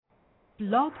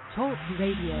Blog Talk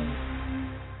Radio.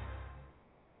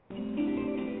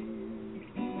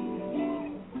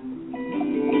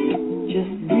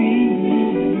 Just breathe.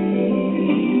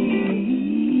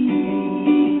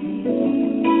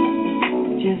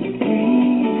 Just breathe.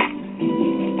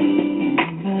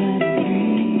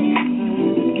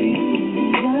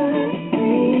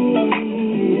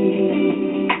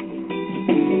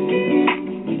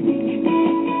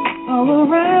 All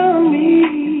around me,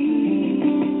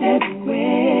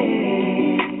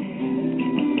 everywhere,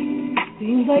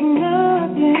 seems like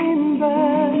nothing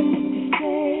but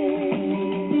despair,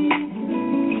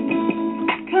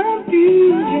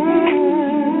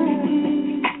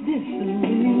 confusion,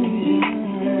 disillusion,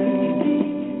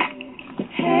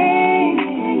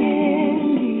 hanging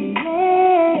in the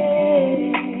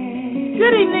air.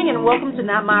 Good evening and welcome to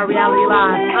Not My Reality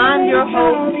Live. I'm your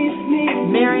host,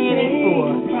 Marian E.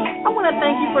 Ford. I want to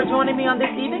thank you for joining me on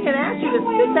this evening and ask you to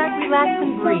sit back, relax,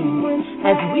 and breathe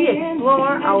as we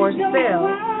explore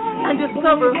ourselves and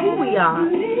discover who we are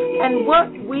and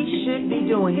what we should be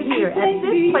doing here at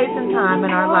this place and time in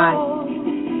our life.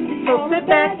 So sit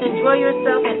back, enjoy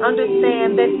yourself, and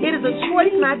understand that it is a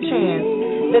choice, not chance,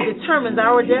 that determines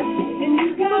our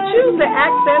destiny. So choose to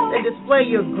access and display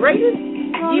your greatest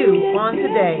you on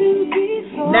today.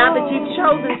 Now that you've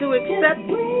chosen to accept,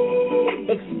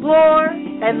 explore,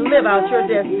 and live out your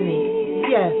destiny.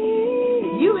 Yes,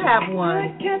 you have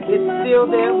one. It's still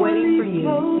there waiting for you.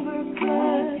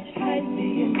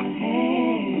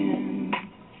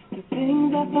 The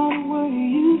things I thought were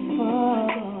useful,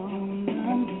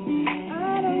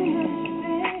 I don't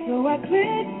understand. So I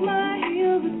clicked my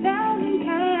heels 1,000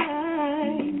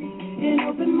 times and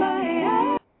opened my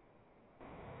eyes.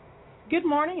 Good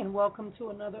morning and welcome to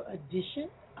another edition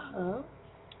of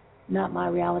Not My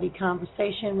Reality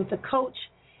Conversation with the Coach.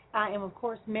 I am, of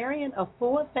course, Marian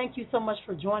Afua. Thank you so much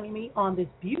for joining me on this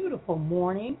beautiful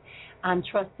morning. I'm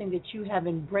trusting that you have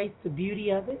embraced the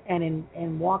beauty of it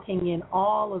and walking in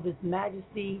all of its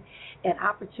majesty and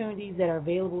opportunities that are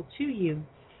available to you.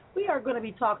 We are going to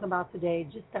be talking about today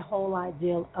just the whole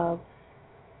idea of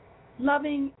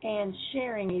loving and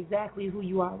sharing exactly who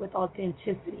you are with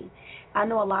authenticity. I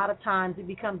know a lot of times it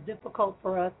becomes difficult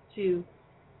for us to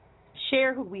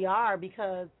share who we are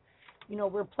because, you know,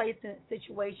 we're placed in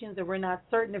situations that we're not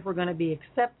certain if we're going to be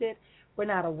accepted. We're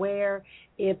not aware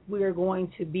if we're going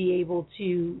to be able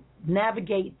to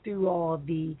navigate through all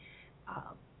the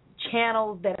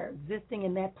channels that are existing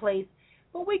in that place.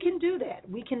 But we can do that.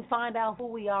 We can find out who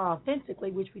we are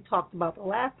authentically, which we talked about the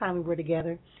last time we were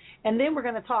together. And then we're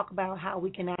going to talk about how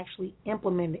we can actually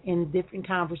implement it in different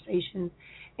conversations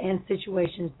and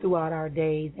situations throughout our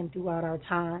days and throughout our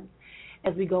times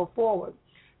as we go forward.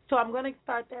 So I'm going to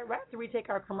start that right after we take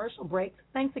our commercial break.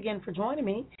 Thanks again for joining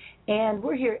me. And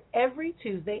we're here every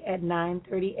Tuesday at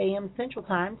 9:30 a.m. Central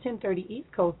Time, 10:30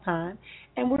 East Coast Time,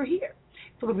 and we're here.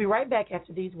 So we'll be right back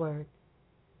after these words.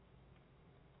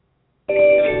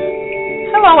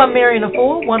 Hello, I'm Marian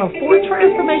Afua, one of 4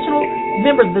 transformational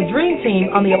members of the Dream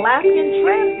Team on the Alaskan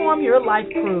Transform Your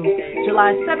Life Cruise,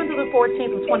 July 7th to the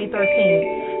 14th of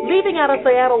 2013. Leaving out of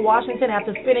Seattle, Washington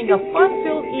after spending a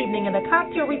fun-filled evening in the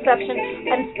cocktail reception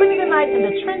and spending the night in the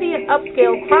trendy and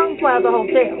upscale Crown Plaza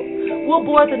Hotel, we'll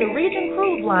board the Norwegian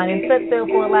Cruise Line and set sail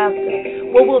for Alaska,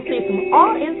 where we'll see some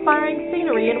awe-inspiring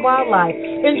scenery and wildlife,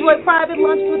 enjoy private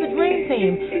lunch with the Dream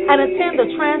Team, and attend the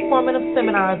transformative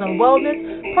seminars on wellness,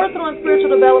 personal and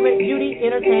spiritual development, beauty,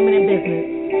 entertainment, and business.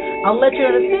 I'll let you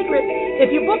in a secret.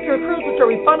 If you book your cruise with your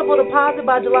refundable deposit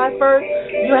by July 1st,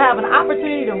 you'll have an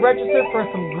opportunity to register for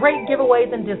some great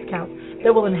giveaways and discounts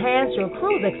that will enhance your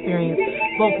cruise experience,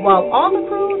 both while on the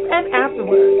cruise and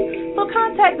afterwards. So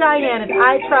contact Diane at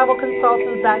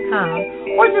iTravelConsultants.com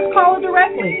or just call her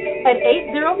directly at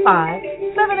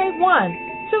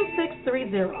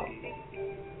 805-781-2630.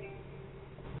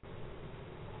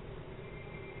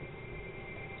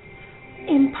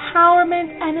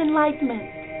 Empowerment and enlightenment,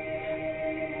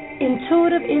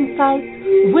 intuitive insights,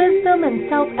 wisdom, and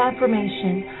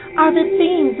self-affirmation are the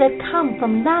themes that come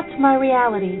from Not My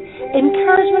Reality,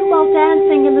 Encouragement While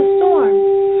Dancing in the Storm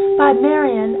by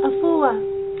Marian Afua.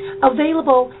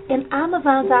 Available in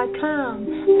Amazon.com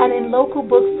and in local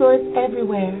bookstores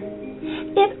everywhere.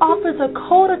 It offers a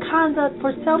code of conduct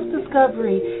for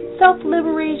self-discovery,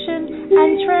 self-liberation,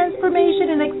 and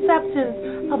transformation and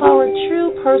acceptance of our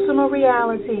true personal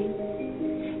reality.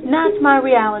 Not My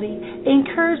Reality,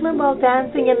 Encouragement While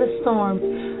Dancing in the Storm,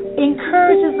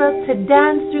 encourages us to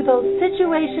dance through those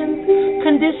situations,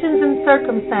 conditions, and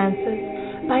circumstances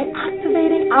by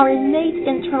activating our innate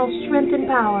internal strength and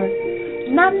power.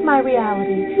 Not My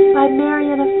Reality by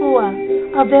Marian Afua,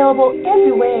 available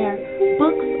everywhere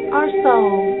books our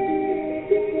soul.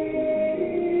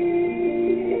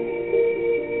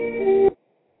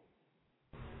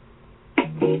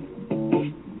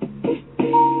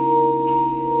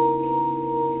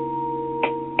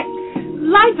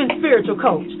 Life and spiritual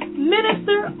coach,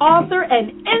 minister, author,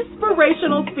 and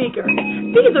inspirational speaker.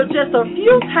 These are just a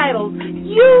few titles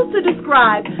used to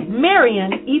describe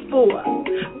Marion Efua.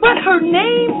 But her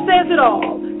name says it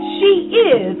all. She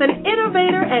is an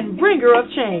innovator and bringer of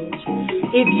change.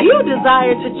 If you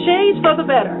desire to change for the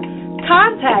better,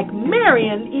 contact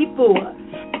Marion Efua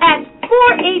at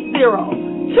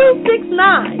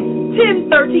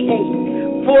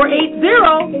 480-269-1038,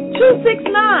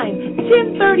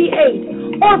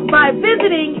 480-269-1038, or by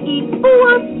visiting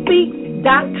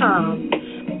EFUASpeaks.com,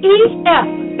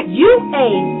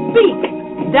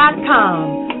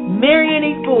 EFUASpeaks.com. Marion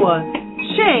Efua,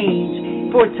 change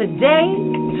for today,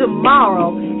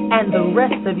 tomorrow, and the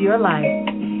rest of your life.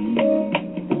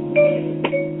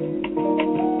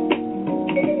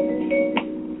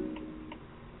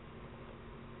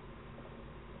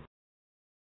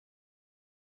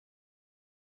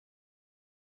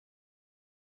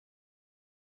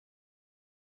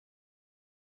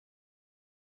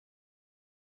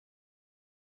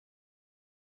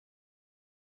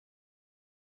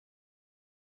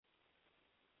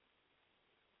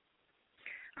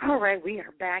 All right, we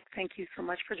are back. Thank you so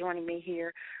much for joining me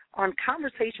here on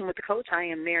Conversation with the Coach. I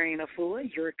am Marion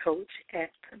Efua, your coach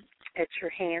at your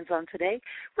hands on today.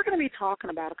 We're going to be talking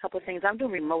about a couple of things. I'm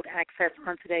doing remote access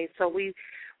on today, so we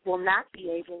will not be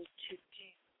able to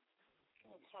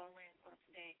call in on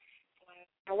today. So I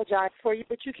apologize for you,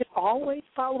 but you can always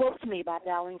follow up with me by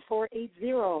dialing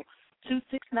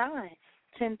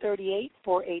 480-269-1038,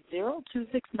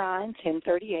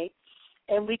 480-269-1038,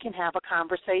 and we can have a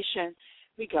conversation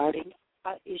regarding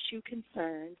issue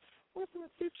concerns or some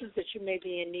assistance that you may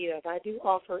be in need of. I do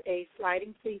offer a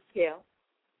sliding fee scale.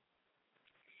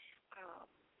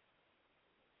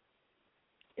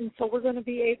 And so we're going to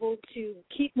be able to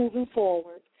keep moving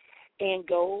forward and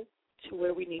go to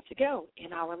where we need to go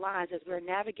in our lives as we're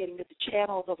navigating the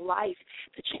channels of life,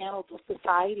 the channels of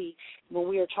society, when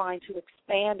we are trying to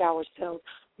expand ourselves,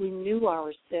 renew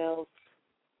ourselves,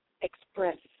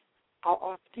 express our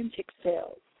authentic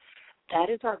selves. That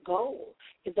is our goal,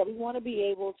 is that we want to be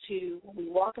able to, when we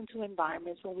walk into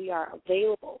environments, when we are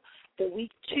available, that we,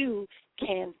 too,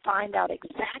 can find out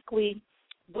exactly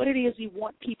what it is we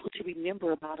want people to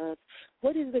remember about us,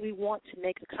 what is it that we want to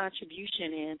make a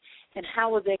contribution in, and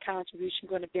how is that contribution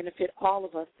going to benefit all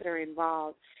of us that are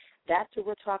involved. That's what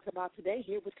we're talking about today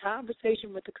here with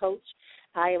Conversation with the Coach.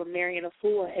 I am Marion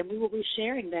Efua, and we will be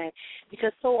sharing that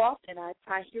because so often I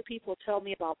hear people tell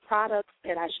me about products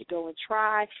that I should go and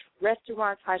try,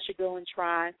 restaurants I should go and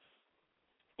try.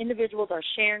 Individuals are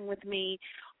sharing with me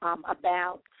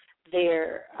about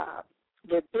their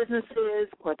businesses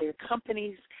or their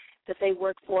companies that they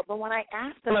work for. But when I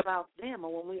ask them about them,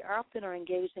 or when we often are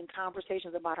engaged in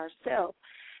conversations about ourselves,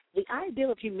 the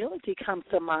ideal of humility comes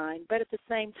to mind, but at the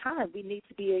same time, we need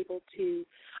to be able to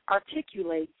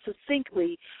articulate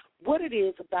succinctly what it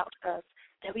is about us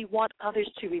that we want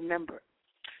others to remember.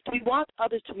 We want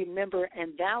others to remember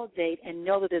and validate and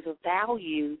know that there's a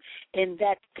value in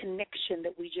that connection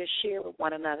that we just share with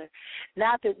one another.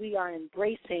 Not that we are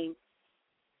embracing,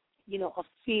 a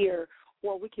fear,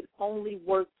 or we can only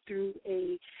work through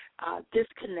a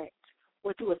disconnect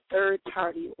or through a third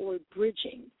party or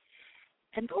bridging.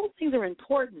 And those things are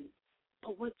important,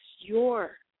 but what's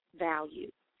your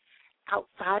value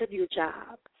outside of your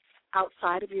job,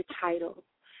 outside of your title,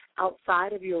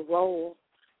 outside of your role?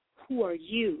 Who are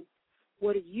you?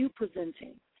 What are you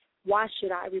presenting? Why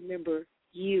should I remember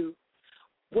you?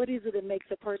 What is it that makes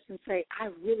a person say, I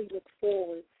really look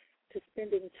forward to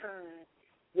spending time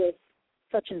with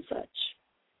such and such,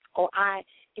 or I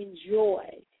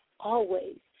enjoy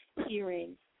always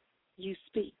hearing you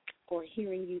speak or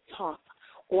hearing you talk,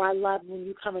 or I love when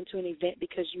you come into an event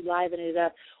because you liven it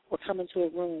up or come into a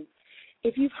room.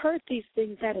 If you've heard these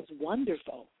things, that is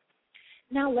wonderful.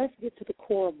 Now let's get to the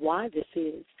core of why this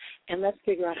is, and let's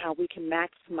figure out how we can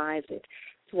maximize it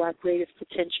to our greatest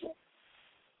potential.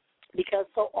 Because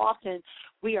so often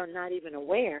we are not even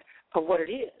aware of what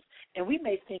it is. And we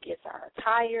may think it's our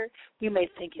attire, we may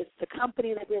think it's the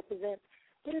company that represents,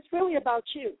 but it's really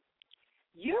about you.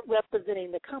 You're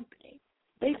representing the company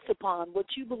based upon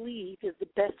what you believe is the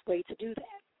best way to do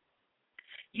that.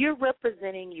 You're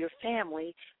representing your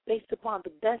family based upon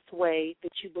the best way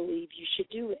that you believe you should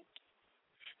do it.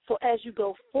 So as you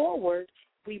go forward,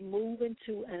 we move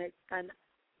into a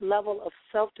level of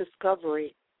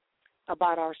self-discovery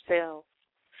about ourselves,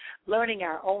 learning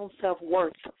our own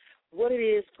self-worth, what it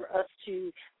is for us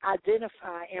to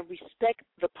identify and respect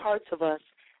the parts of us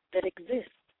that exist.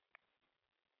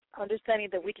 Understanding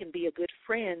that we can be a good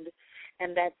friend,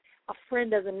 and that a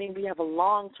friend doesn't mean we have a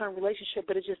long-term relationship,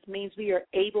 but it just means we are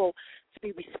able to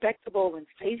be respectable and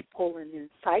faithful and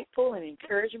insightful and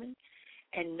encouraging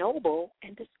and noble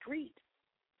and discreet.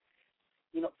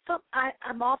 You know,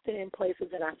 I'm often in places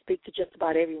that I speak to just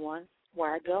about everyone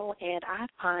where I go, and I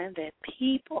find that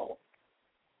people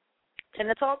tend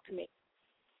to talk to me.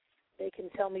 They can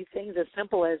tell me things as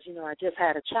simple as, you know, I just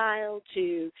had a child,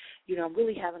 to, you know, I'm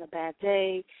really having a bad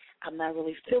day. I'm not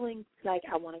really feeling like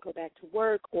I want to go back to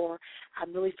work, or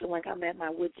I'm really feeling like I'm at my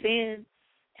wit's end.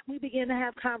 And we begin to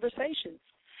have conversations.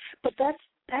 But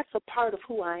that's a part of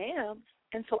who I am,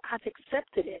 and so I've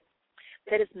accepted it.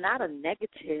 That it's not a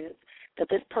negative that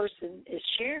this person is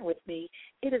sharing with me.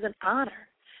 It is an honor,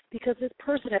 because this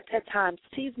person at that time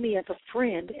sees me as a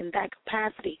friend in that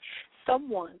capacity,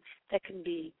 someone that can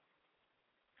be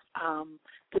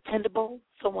dependable,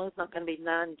 someone who's not going to be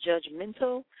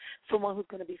non-judgmental, someone who's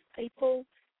going to be faithful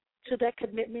to that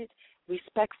commitment,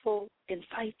 respectful,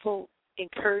 insightful,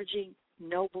 encouraging,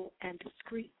 noble, and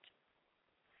discreet.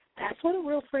 That's what a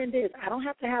real friend is. I don't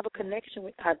have to have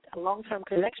a long-term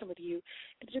connection with you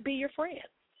to be your friend.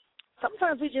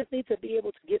 Sometimes we just need to be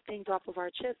able to get things off of our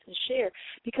chest and share,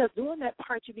 because doing that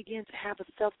part, you begin to have a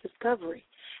self-discovery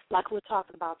like we're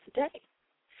talking about today.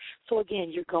 So,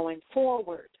 again, you're going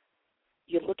forward.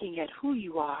 You're looking at who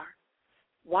you are,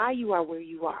 why you are where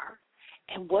you are,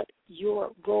 and what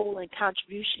your role and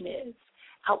contribution is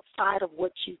outside of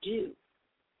what you do.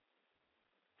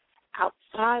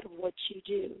 Outside of what you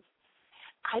do.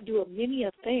 I do many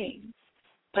of things,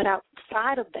 but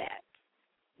outside of that,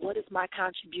 what is my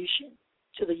contribution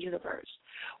to the universe?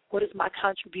 What is my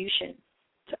contribution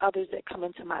to others that come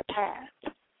into my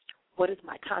path? What is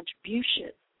my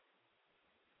contribution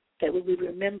that will be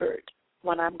remembered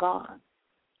when I'm gone?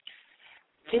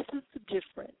 This is the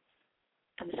difference,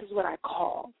 and this is what I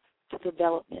call the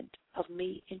development of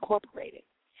me incorporated.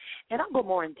 And I'll go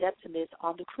more in depth in this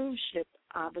on the cruise ship,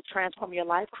 the Transform Your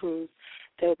Life cruise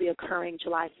that will be occurring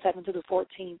July 7th to the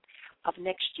 14th of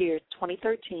next year,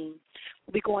 2013.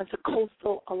 We'll be going to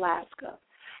coastal Alaska.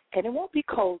 And it won't be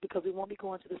cold because we won't be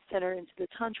going to the center into the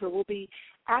tundra. We'll be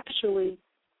actually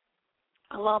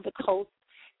along the coast,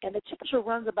 and the temperature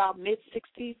runs about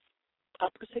mid-60s,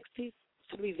 upper 60s.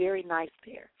 It's going to be very nice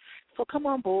there. So come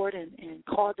on board and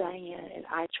call Diane at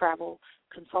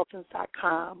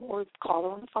iTravelConsultants.com, or call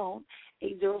her on the phone,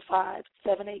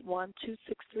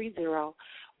 805-781-2630.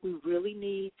 We really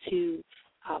need to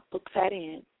book that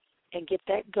in and get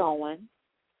that going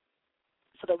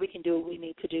so that we can do what we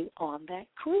need to do on that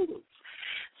cruise.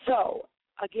 So,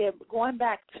 again, going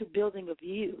back to building a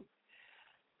view,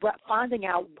 but finding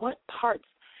out what parts,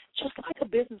 just like a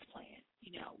business plan,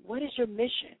 you know, what is your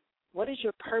mission? What is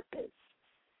your purpose?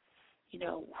 You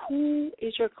know, who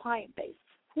is your client base?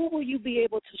 Who will you be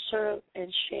able to serve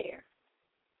and share?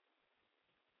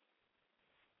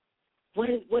 What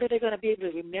are they going to be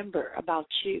able to remember about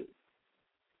you?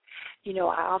 You know,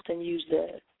 I often use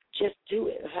the just do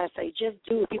it. If I say just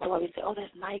do it, people always say, oh,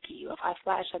 that's Nike. Or if I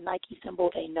flash a Nike symbol,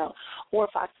 they know. Or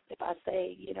if I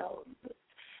say, you know,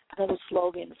 another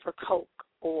slogan for Coke,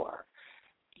 or,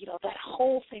 you know, that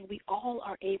whole thing, we all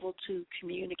are able to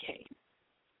communicate.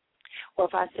 Or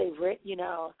if I say, you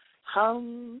know,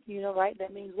 you know, right,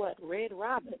 that means what? Red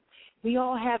Robin. We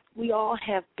all have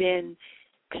been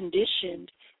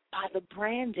conditioned by the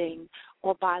branding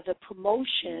or by the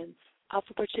promotion of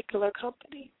a particular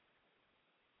company.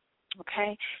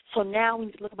 Okay? So now we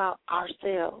need to look about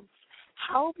ourselves.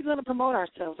 How are we going to promote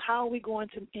ourselves? How are we going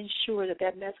to ensure that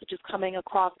that message is coming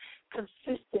across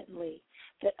consistently,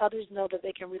 that others know that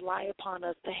they can rely upon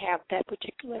us to have that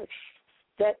particular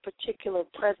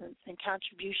presence and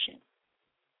contribution?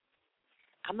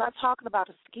 I'm not talking about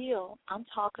a skill. I'm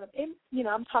talking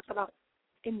about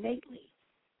innately,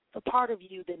 the part of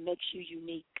you that makes you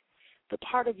unique, the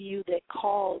part of you that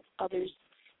calls others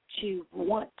to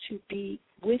want to be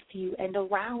with you and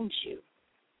around you.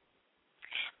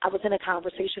 I was in a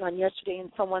conversation on yesterday,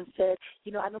 and someone said,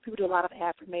 you know, I know people do a lot of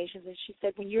affirmations, and she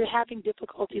said, when you're having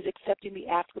difficulties accepting the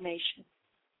affirmation,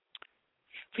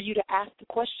 for you to ask the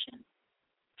question.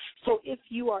 So if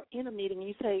you are in a meeting and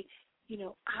you say, you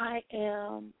know, I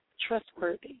am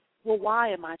trustworthy. Well, why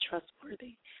am I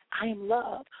trustworthy? I am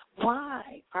loved.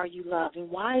 Why are you loved, and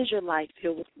why is your life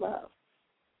filled with love?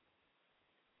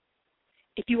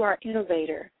 If you are an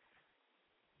innovator,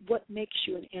 what makes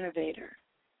you an innovator?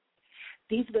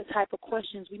 These are the type of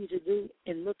questions we need to do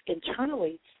and look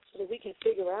internally so that we can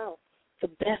figure out the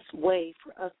best way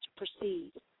for us to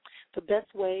proceed. the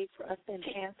best way for us to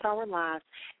enhance our lives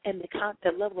and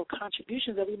the level of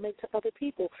contributions that we make to other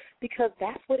people, because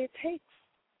that's what it takes.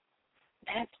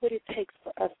 That's what it takes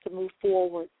for us to move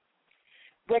forward,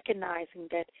 recognizing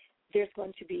that there's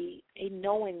going to be a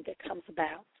knowing that comes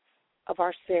about of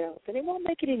ourselves. And it won't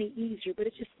make it any easier, but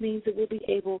it just means that we'll be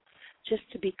able just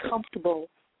to be comfortable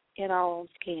in our own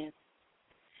skin.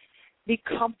 Be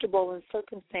comfortable in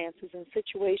circumstances and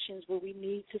situations where we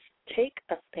need to take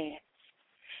a stance,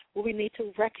 where we need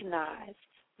to recognize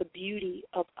the beauty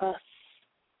of us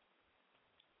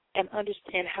and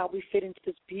understand how we fit into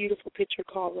this beautiful picture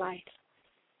called life,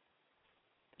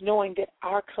 knowing that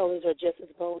our colors are just as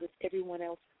bold as everyone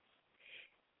else's.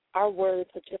 Our words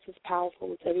are just as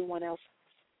powerful as everyone else's.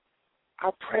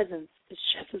 Our presence is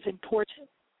just as important.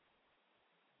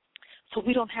 So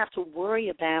we don't have to worry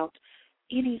about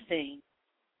anything,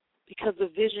 because the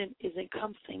vision is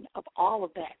encompassing of all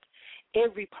of that.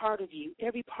 Every part of you,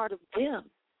 every part of them.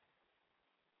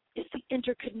 It's the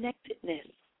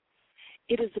interconnectedness.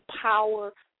 It is the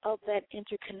power of that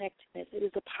interconnectedness. It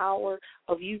is the power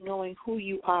of you knowing who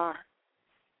you are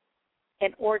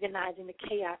and organizing the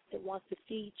chaos that wants to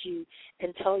feed you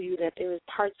and tell you that there are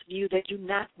parts of you that do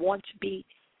not want to be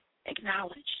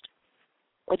acknowledged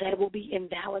or that will be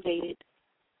invalidated.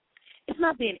 It's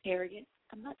not being arrogant.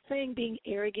 I'm not saying being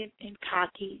arrogant and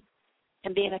cocky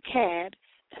and being a cad.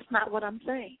 That's not what I'm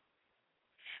saying.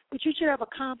 But you should have a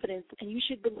confidence, and you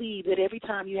should believe that every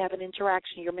time you have an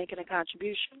interaction, you're making a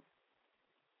contribution.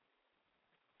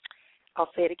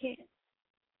 I'll say it again.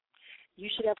 You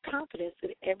should have confidence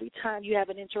that every time you have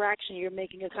an interaction, you're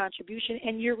making a contribution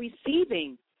and you're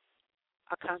receiving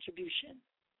a contribution.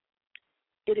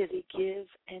 It is a give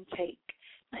and take.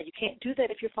 Now, you can't do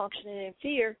that if you're functioning in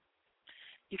fear.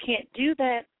 You can't do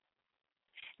that.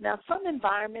 Now, some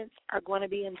environments are going to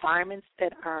be environments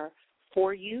that are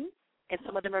for you, and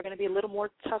some of them are going to be a little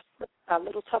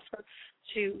tougher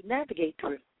to navigate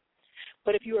through.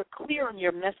 But if you are clear on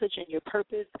your message and your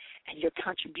purpose and your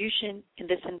contribution in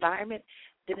this environment,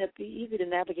 then it'll be easy to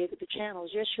navigate through the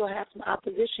channels. Yes, you'll have some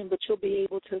opposition, but you'll be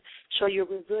able to show your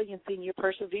resiliency and your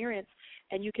perseverance,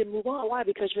 and you can move on. Why?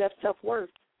 Because you have self-worth.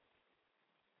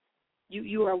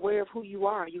 You are aware of who you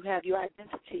are. You have your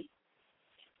identity.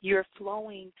 You're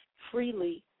flowing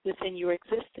freely within your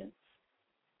existence.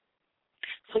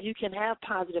 So you can have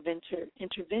positive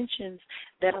interventions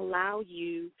that allow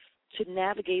you to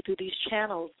navigate through these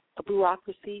channels of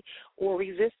bureaucracy or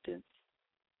resistance.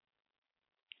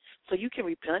 So you can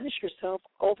replenish yourself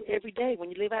over every day.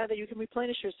 When you live out of there, you can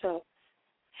replenish yourself.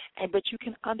 But you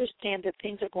can understand that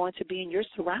things are going to be in your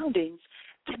surroundings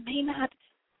that may not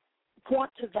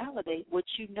want to validate what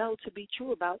you know to be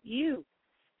true about you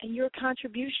and your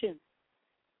contribution.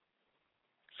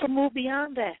 So move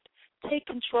beyond that. Take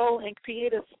control and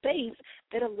create a space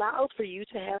that allows for you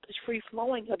to have this free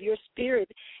flowing of your spirit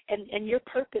and your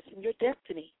purpose and your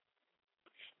destiny.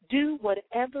 Do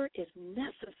whatever is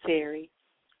necessary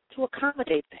to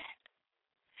accommodate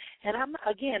that. And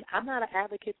I'm not an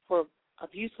advocate for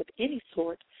abuse of any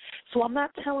sort, so I'm not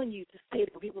telling you to stay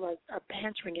where people are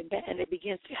bantering and it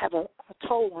begins to have a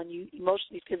toll on you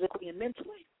emotionally, physically, and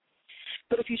mentally.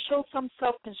 But if you show some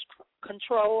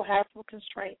self-control, have some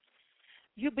constraints,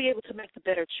 you'll be able to make the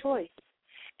better choice,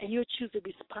 and you'll choose to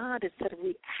respond instead of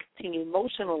reacting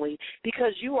emotionally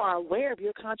because you are aware of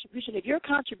your contribution. If your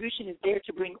contribution is there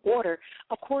to bring order,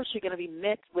 of course you're going to be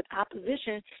met with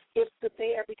opposition if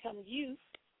they are become used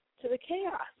to the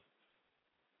chaos.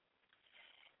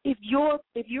 If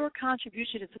your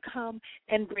contribution is to come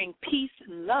and bring peace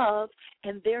and love,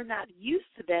 and they're not used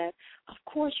to that, of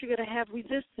course you're going to have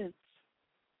resistance.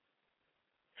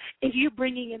 If you're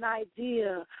bringing an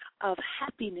idea of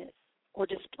happiness or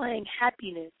displaying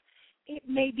happiness, it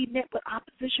may be met with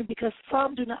opposition because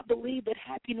some do not believe that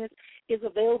happiness is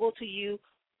available to you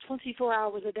 24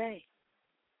 hours a day.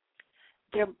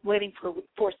 They're waiting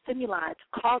for stimuli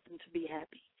to cause them to be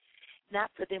happy, not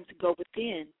for them to go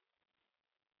within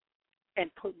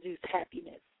and produce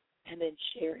happiness and then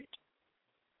share it.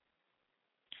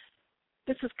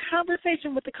 This is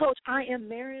Conversation with the Coach. I am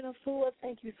Marian Afua.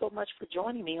 Thank you so much for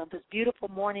joining me on this beautiful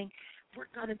morning. We're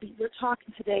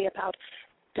talking today about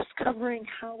discovering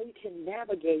how we can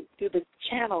navigate through the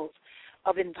channels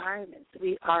of environments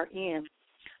we are in,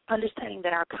 understanding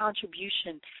that our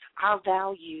contribution, our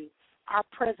value, our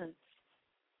presence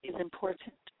is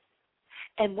important.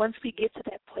 And once we get to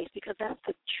that place, because that's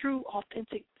the true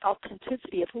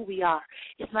authenticity of who we are.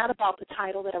 It's not about the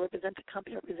title that I represent, the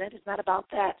company I represent. It's not about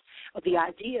that or the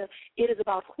idea. It is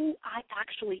about who I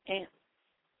actually am,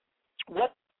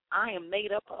 what I am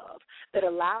made up of that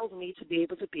allows me to be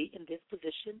able to be in this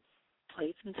position,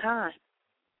 place, and time.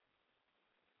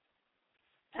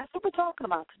 That's what we're talking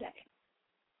about today.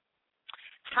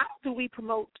 How do we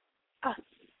promote us?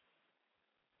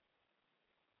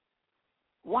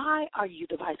 Why are you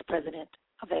the vice president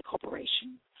of that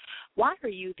corporation? Why are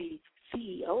you the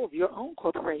CEO of your own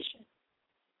corporation?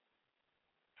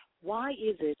 Why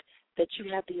is it that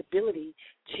you have the ability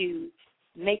to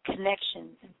make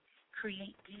connections and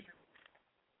create deals?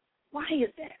 Why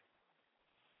is that?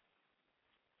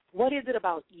 What is it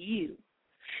about you?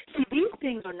 See, these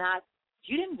things are not,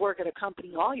 you didn't work at a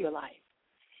company all your life.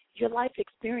 Your life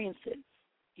experiences,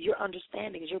 your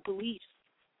understandings, your beliefs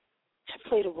have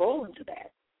played a role into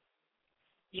that.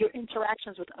 Your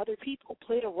interactions with other people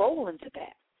played a role into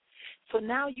that. So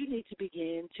now you need to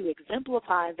begin to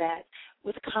exemplify that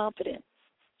with confidence,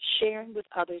 sharing with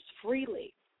others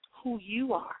freely who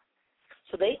you are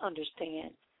so they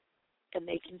understand and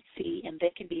they can see and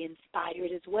they can be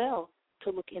inspired as well to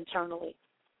look internally.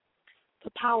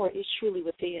 The power is truly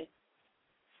within.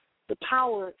 The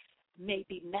power may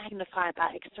be magnified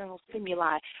by external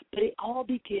stimuli, but it all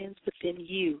begins within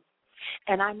you.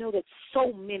 And I know that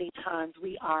so many times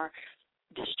we are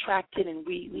distracted and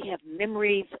we have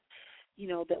memories,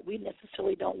 that we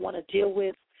necessarily don't want to deal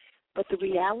with. But the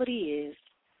reality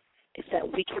is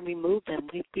that we can remove them.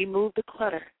 We remove the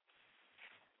clutter.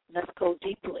 Let's go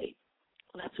deeply.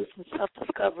 Let's do some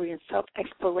self-discovery and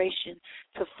self-exploration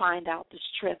to find out the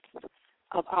strength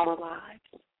of our lives,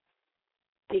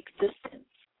 the existence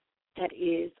that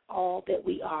is all that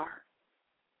we are,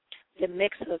 that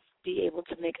makes us be able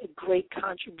to make a great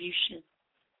contribution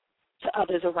to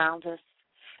others around us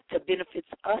that benefits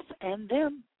us and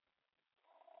them.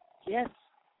 Yes,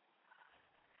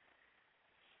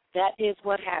 that is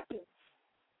what happens.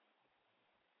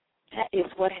 That is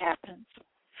what happens.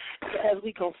 So as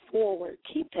we go forward,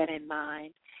 keep that in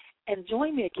mind. And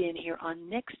join me again here on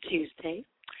next Tuesday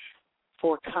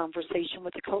for Conversation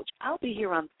with the Coach. I'll be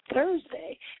here on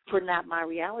Thursday for Not My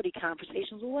Reality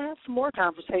Conversations. We'll have some more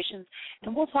conversations,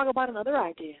 and we'll talk about another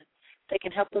idea that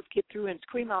can help us get through and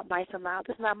scream out nice and loud.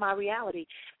 This is not my reality.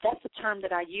 That's the term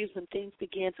that I use when things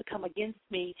begin to come against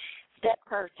me that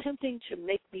are attempting to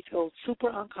make me feel super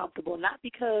uncomfortable, not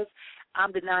because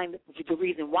I'm denying the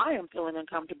reason why I'm feeling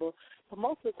uncomfortable, but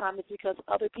most of the time it's because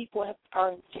other people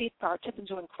are attempting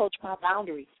to encroach my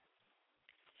boundaries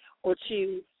or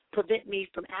to prevent me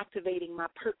from activating my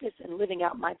purpose and living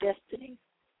out my destiny.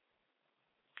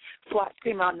 So I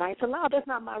scream out nice and loud, that's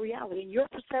not my reality. And your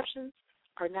perceptions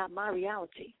are not my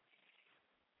reality.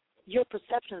 Your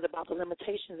perceptions about the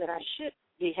limitations that I should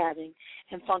be having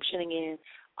and functioning in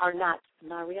are not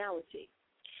my reality.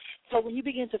 So when you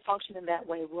begin to function in that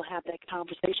way, we'll have that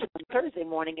conversation on Thursday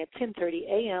morning at 10:30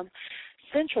 a.m.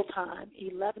 Central Time,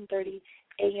 11:30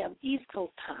 a.m. East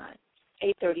Coast Time,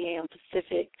 8:30 a.m.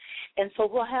 Pacific. And so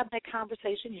we'll have that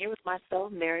conversation here with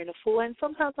myself, Marion Afua, and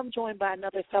sometimes I'm joined by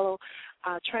another fellow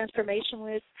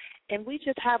transformationalist, and we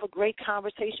just have a great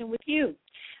conversation with you.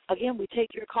 Again, we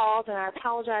take your calls, and I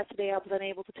apologize today I was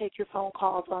unable to take your phone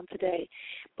calls on today,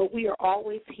 but we are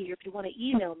always here. If you want to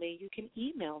email me, you can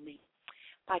email me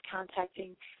by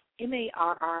contacting Marian,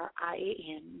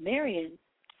 Marion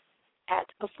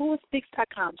at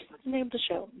afuaspeaks.com. That's the name of the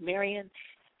show, Marion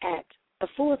at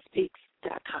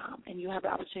afuaspeaks.com. And you have the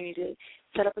opportunity to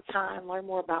set up a time, learn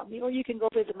more about me, or you can go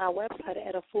visit my website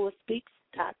at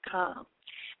afuaspeaks.com.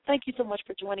 Thank you so much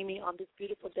for joining me on this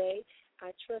beautiful day.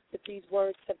 I trust that these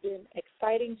words have been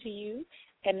exciting to you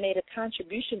and made a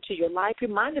contribution to your life.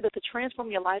 Reminder that the Transform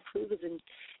Your Life Cruise is in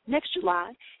next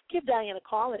July. Give Diane a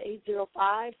call at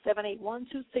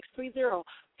 805-781-2630.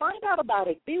 Find out about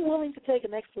it. Be willing to take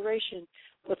an exploration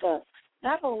with us,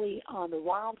 not only on the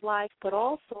wildlife, but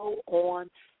also on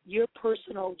your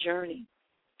personal journey.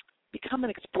 Become an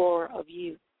explorer of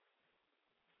you,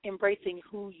 embracing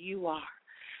who you are,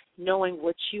 knowing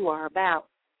what you are about.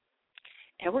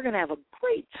 And we're going to have a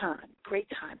great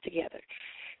time together.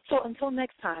 So until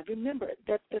next time, remember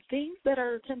that the things that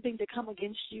are attempting to come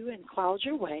against you and cloud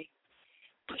your way,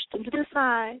 push them to the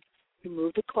side,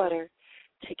 remove the clutter,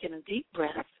 take in a deep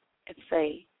breath, and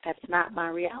say, that's not my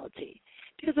reality.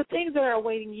 Because the things that are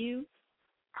awaiting you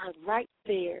are right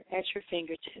there at your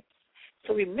fingertips.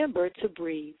 So remember to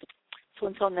breathe. So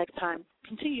until next time,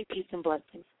 continued peace and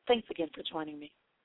blessings. Thanks again for joining me.